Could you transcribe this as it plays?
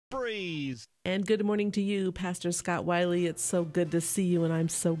Breeze. And good morning to you, Pastor Scott Wiley. It's so good to see you, and I'm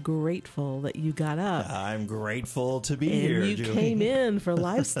so grateful that you got up. I'm grateful to be and here, you Julie. came in for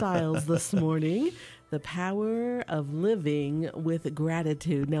Lifestyles this morning. The power of living with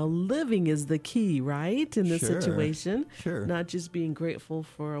gratitude. Now, living is the key, right, in this situation? Sure. Not just being grateful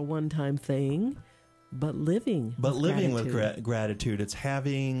for a one-time thing, but living But with living gratitude. with gratitude, it's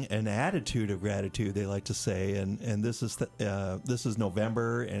having an attitude of gratitude, they like to say. And this is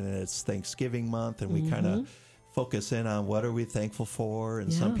November, and it's Thanksgiving month, and we kind of focus in on what are we thankful for.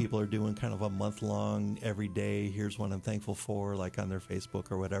 And some people are doing kind of a month-long, every day, here's what I'm thankful for, like on their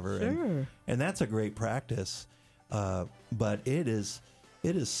Facebook or whatever. Sure. And that's a great practice. But it is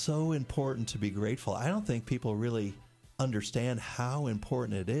so important to be grateful. I don't think people really understand how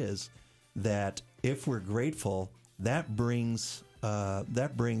important it is that if we're grateful, that brings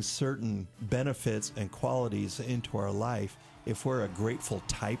certain benefits and qualities into our life. If we're a grateful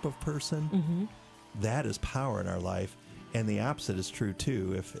type of person, that is power in our life. And the opposite is true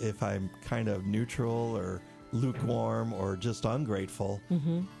too. If I'm kind of neutral or lukewarm or just ungrateful,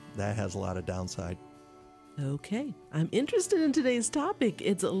 that has a lot of downside. Okay. I'm interested in today's topic.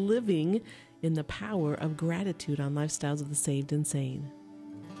 It's living in the power of gratitude on Lifestyles of the Saved and Sane.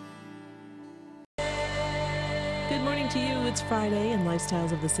 Good morning to you. It's Friday and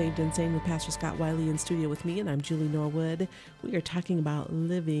Lifestyles of the Saved and Sane with Pastor Scott Wiley in studio with me, and I'm Julie Norwood. We are talking about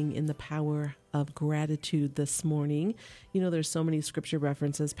living in the power of gratitude this morning. You know, there's so many scripture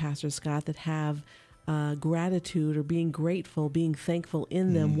references, Pastor Scott, that have gratitude or being grateful, being thankful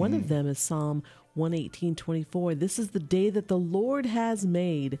in them. One of them is Psalm 118:24. This is the day that the Lord has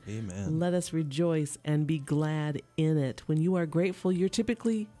made. Amen. Let us rejoice and be glad in it. When you are grateful, you're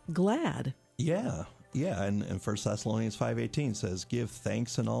typically glad. Yeah. And 1 Thessalonians 5:18 says, "Give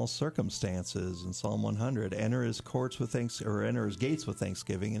thanks in all circumstances." In Psalm 100, enter his gates with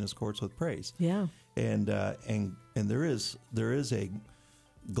thanksgiving, and his courts with praise. Yeah. And there is a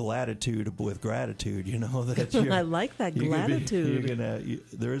gratitude with gratitude. You know that I like that gratitude.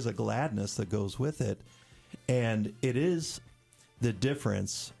 There is a gladness that goes with it, and it is the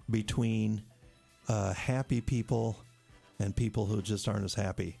difference between happy people and people who just aren't as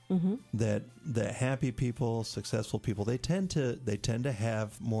happy. That happy people, successful people, they tend to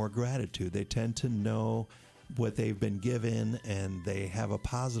have more gratitude. They tend to know what they've been given, and they have a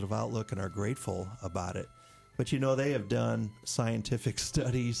positive outlook and are grateful about it. But you know, they have done scientific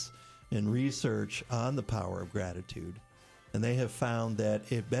studies and research on the power of gratitude, and they have found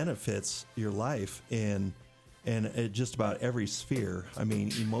that it benefits your life in just about every sphere. I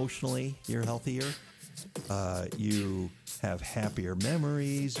mean, emotionally, you're healthier. You have happier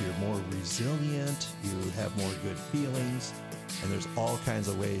memories, you're more resilient, you have more good feelings, and there's all kinds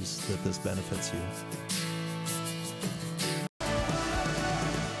of ways that this benefits you.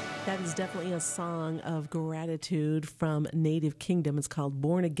 That is definitely a song of gratitude from Native Kingdom. It's called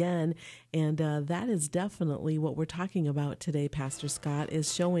Born Again, and that is definitely what we're talking about today, Pastor Scott,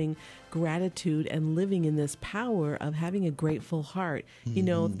 is showing gratitude and living in this power of having a grateful heart. You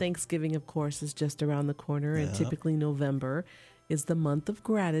know, Thanksgiving, of course, is just around the corner, and typically November is the month of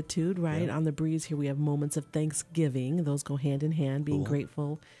gratitude, right? On the Breeze here we have moments of Thanksgiving. Those go hand in hand, being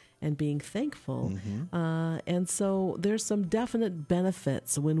grateful and being thankful. And so there's some definite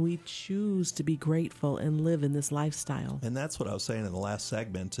benefits when we choose to be grateful and live in this lifestyle. And that's what I was saying in the last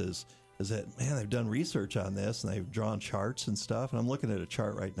segment is that, man, they've done research on this, and they've drawn charts and stuff. And I'm looking at a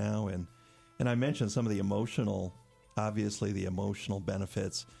chart right now, and I mentioned some of the emotional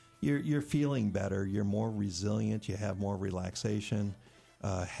benefits. You're feeling better. You're more resilient. You have more relaxation,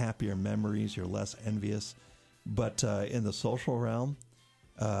 happier memories. You're less envious. But in the social realm,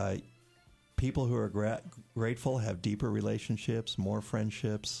 people who are grateful have deeper relationships, more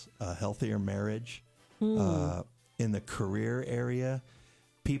friendships, a healthier marriage. In the career area,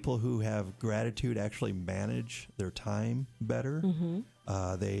 people who have gratitude actually manage their time better.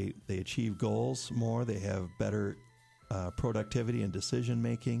 They achieve goals more. They have better productivity and decision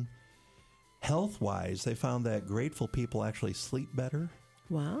making. Health-wise, they found that grateful people actually sleep better.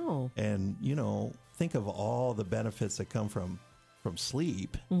 Wow. And, you know, think of all the benefits that come from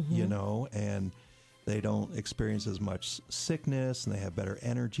sleep, you know, and they don't experience as much sickness, and they have better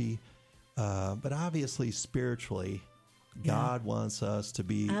energy. But obviously, spiritually, God wants us to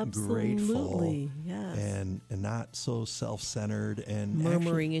be grateful, yes, and not so self-centered and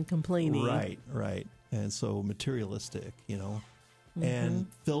murmuring and complaining. Right. And so materialistic, you know, and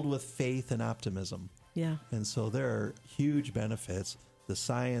filled with faith and optimism. Yeah. And so there are huge benefits. The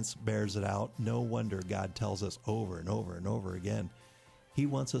science bears it out. No wonder God tells us over and over and over again. He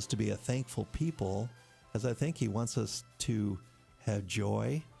wants us to be a thankful people, as I think he wants us to have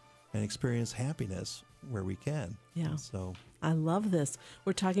joy and experience happiness where we can. Yeah. So I love this.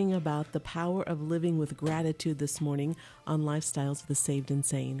 We're talking about the power of living with gratitude this morning on Lifestyles of the Saved and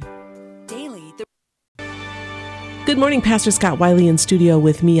Sane. Daily. Good morning, Pastor Scott Wiley in studio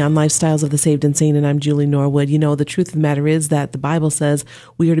with me on Lifestyles of the Saved and Sane, and I'm Julie Norwood. You know, the truth of the matter is that the Bible says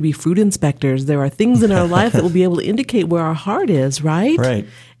we are to be fruit inspectors. There are things in our life that will be able to indicate where our heart is, right? Right.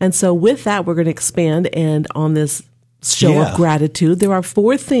 And so with that, we're going to expand, and on this show of gratitude, there are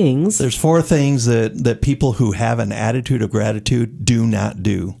 4 things. There's 4 things that people who have an attitude of gratitude do not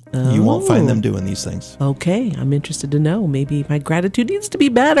do. You won't find them doing these things. Okay, I'm interested to know. Maybe my gratitude needs to be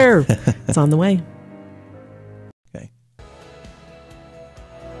better. It's on the way. Okay.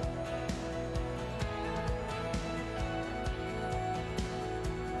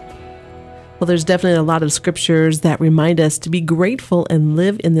 Well, there's definitely a lot of scriptures that remind us to be grateful and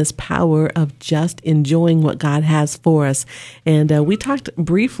live in this power of just enjoying what God has for us. And we talked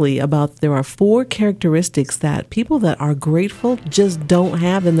briefly about there are 4 characteristics that people that are grateful just don't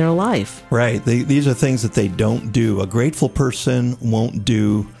have in their life. Right. These are things that they don't do. A grateful person won't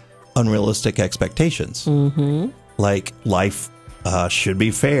do unrealistic expectations. Mm-hmm. Like life should be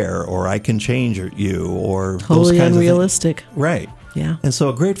fair, or I can change you, or Totally those kinds unrealistic. of things. Right. Yeah. And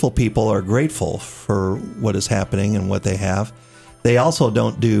so grateful people are grateful for what is happening and what they have. They also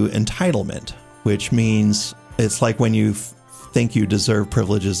don't do entitlement, which means it's like when you think you deserve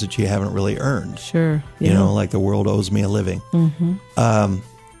privileges that you haven't really earned. Sure. Yeah. You know, like the world owes me a living. Mm-hmm.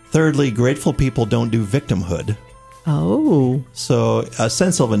 Thirdly, grateful people don't do victimhood. Oh. So a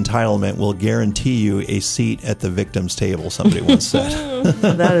sense of entitlement will guarantee you a seat at the victim's table, somebody once said.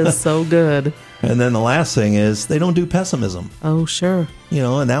 That is so good. And then the last thing is they don't do pessimism. Oh, sure. You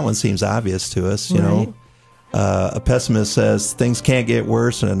know, and that one seems obvious to us, you know. A pessimist says things can't get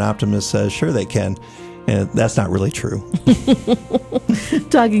worse, and an optimist says, sure they can. And that's not really true.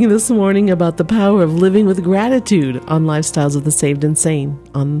 Talking this morning about the power of living with gratitude on Lifestyles of the Saved and Sane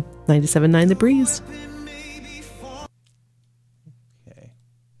on 97.9 The Breeze. Okay.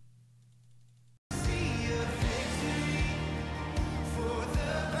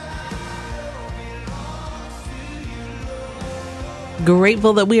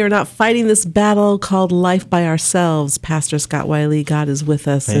 Grateful that we are not fighting this battle called life by ourselves. Pastor Scott Wiley, God is with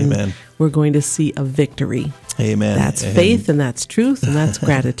us. Amen. And we're going to see a victory. Amen. That's faith, and that's truth, and that's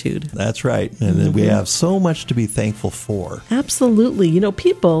gratitude. That's right. And then we have so much to be thankful for. Absolutely. You know,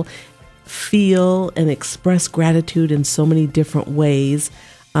 people feel and express gratitude in so many different ways.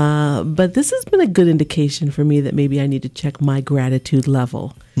 But this has been a good indication for me that maybe I need to check my gratitude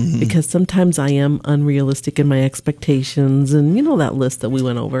level, because sometimes I am unrealistic in my expectations, and you know that list that we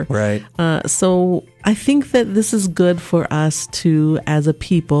went over. Right. So I think that this is good for us to, as a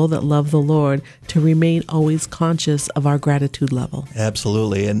people that love the Lord, to remain always conscious of our gratitude level.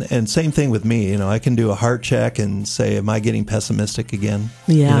 Absolutely. And same thing with me. You know, I can do a heart check and say, am I getting pessimistic again?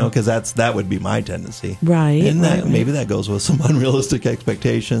 Yeah. You know, because that would be my tendency. Right. And right. maybe that goes with some unrealistic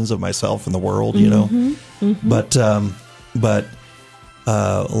expectations of myself and the world, you know. But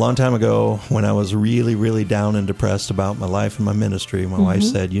a long time ago, when I was really, really down and depressed about my life and my ministry, my wife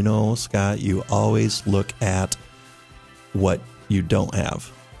said, you know, Scott, you always look at what you don't have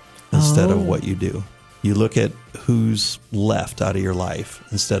instead of what you do. You look at who's left out of your life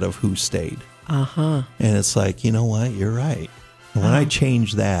instead of who stayed. And it's like, you know what? You're right. And when I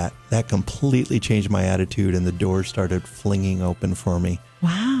changed that completely changed my attitude, and the doors started flinging open for me.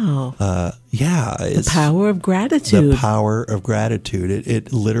 Wow. Yeah. The power of gratitude. The power of gratitude.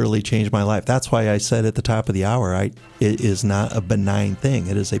 It literally changed my life. That's why I said at the top of the hour, it is not a benign thing.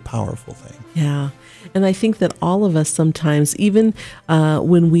 It is a powerful thing. Yeah. And I think that all of us sometimes, even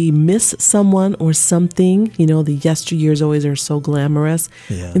when we miss someone or something, you know, the yesteryears always are so glamorous.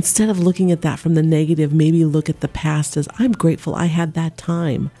 Yeah. Instead of looking at that from the negative, maybe look at the past as, I'm grateful I had that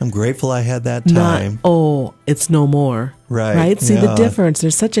time. I'm grateful I had that time. Not, oh, it's no more. Right. See yeah. the difference.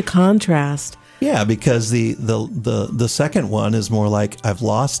 There's such a contrast. Yeah, because the second one is more like I've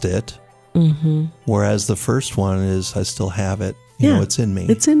lost it, whereas the first one is I still have it. You know, it's in me.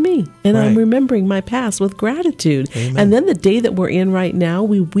 It's in me. And Right. I'm remembering my past with gratitude. Amen. And then the day that we're in right now,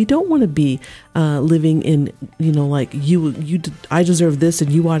 we don't want to be living in, you know, like I deserve this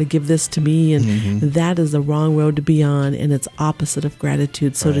and you ought to give this to me. And that is the wrong road to be on. And it's opposite of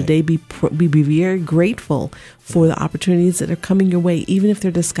gratitude. So Right. today be very grateful for the opportunities that are coming your way, even if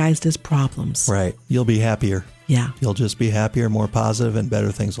they're disguised as problems. Right. You'll be happier. Yeah. You'll just be happier, more positive, and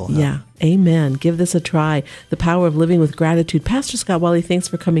better things will happen. Yeah. Amen. Give this a try. The power of living with gratitude. Pastor Scott Wiley, thanks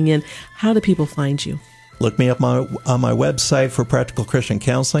for coming in. How do people find you? Look me up on my website for Practical Christian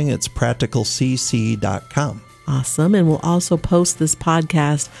Counseling. It's practicalcc.com. Awesome. And we'll also post this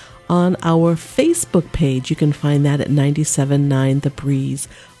podcast on our Facebook page. You can find that at 97.9 The Breeze.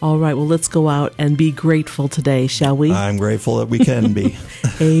 All right, well, let's go out and be grateful today, shall we? I'm grateful that we can be.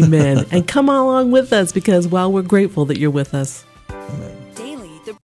 Amen. And come along with us, because while we're grateful that you're with us.